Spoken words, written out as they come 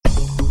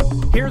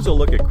Here's a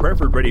look at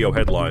Cranford Radio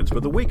headlines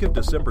for the week of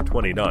December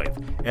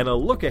 29th and a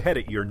look ahead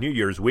at your New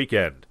Year's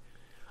weekend.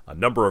 A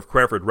number of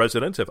Cranford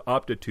residents have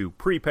opted to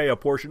prepay a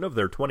portion of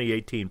their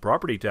 2018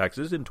 property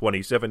taxes in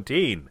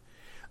 2017.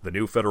 The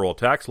new federal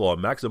tax law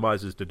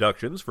maximizes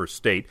deductions for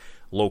state,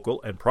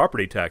 local, and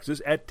property taxes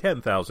at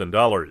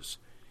 $10,000.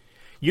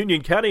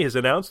 Union County has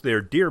announced their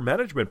Deer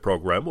Management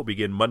Program will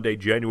begin Monday,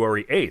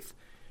 January 8th.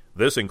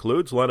 This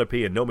includes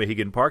Lenape and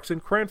Nomahegan Parks in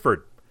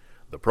Cranford.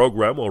 The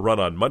program will run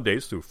on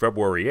Mondays through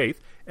February 8th,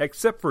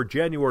 except for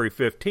January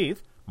 15th,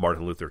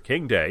 Martin Luther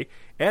King Day,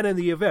 and in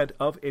the event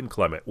of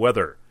inclement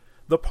weather.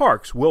 The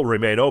parks will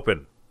remain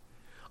open.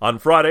 On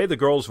Friday, the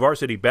girls'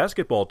 varsity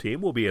basketball team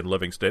will be in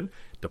Livingston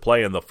to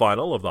play in the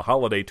final of the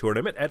holiday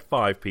tournament at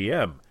 5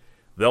 p.m.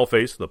 They'll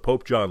face the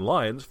Pope John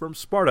Lions from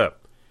Sparta.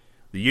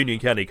 The Union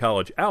County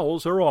College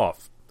Owls are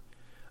off.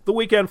 The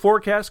weekend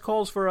forecast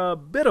calls for a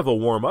bit of a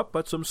warm-up,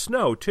 but some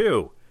snow,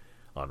 too.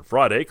 On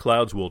Friday,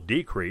 clouds will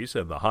decrease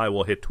and the high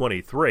will hit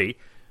 23.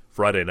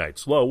 Friday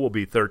night's low will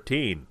be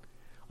 13.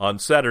 On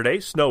Saturday,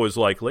 snow is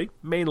likely,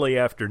 mainly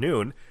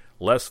afternoon.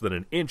 Less than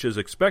an inch is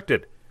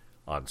expected.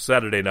 On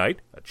Saturday night,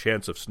 a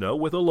chance of snow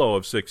with a low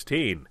of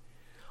 16.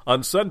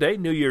 On Sunday,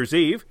 New Year's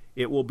Eve,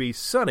 it will be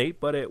sunny,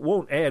 but it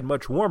won't add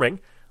much warming.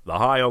 The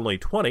high only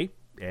 20.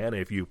 And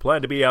if you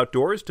plan to be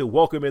outdoors to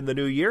welcome in the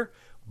new year,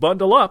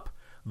 bundle up.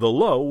 The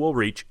low will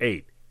reach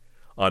 8.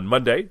 On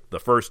Monday, the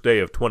first day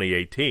of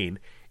 2018,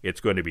 it's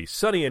going to be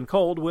sunny and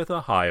cold with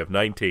a high of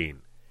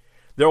 19.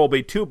 There will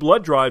be 2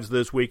 blood drives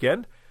this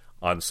weekend.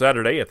 On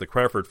Saturday at the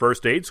Cranford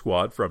First Aid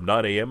Squad from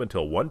 9 a.m.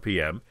 until 1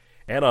 p.m.,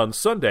 and on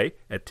Sunday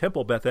at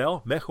Temple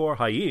Bethel Mechor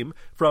Hayim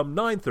from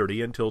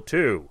 9:30 until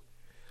 2.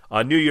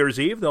 On New Year's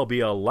Eve, there'll be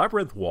a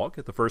labyrinth walk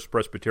at the First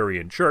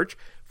Presbyterian Church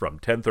from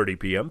 10:30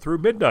 p.m. through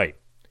midnight.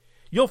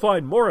 You'll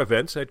find more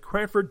events at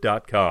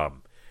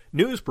Cranford.com.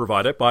 News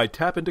provided by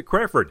Tap into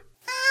Cranford.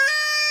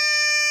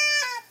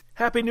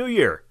 Happy New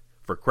Year!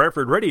 For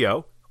Cranford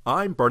Radio,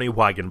 I'm Bernie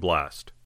Wagenblast.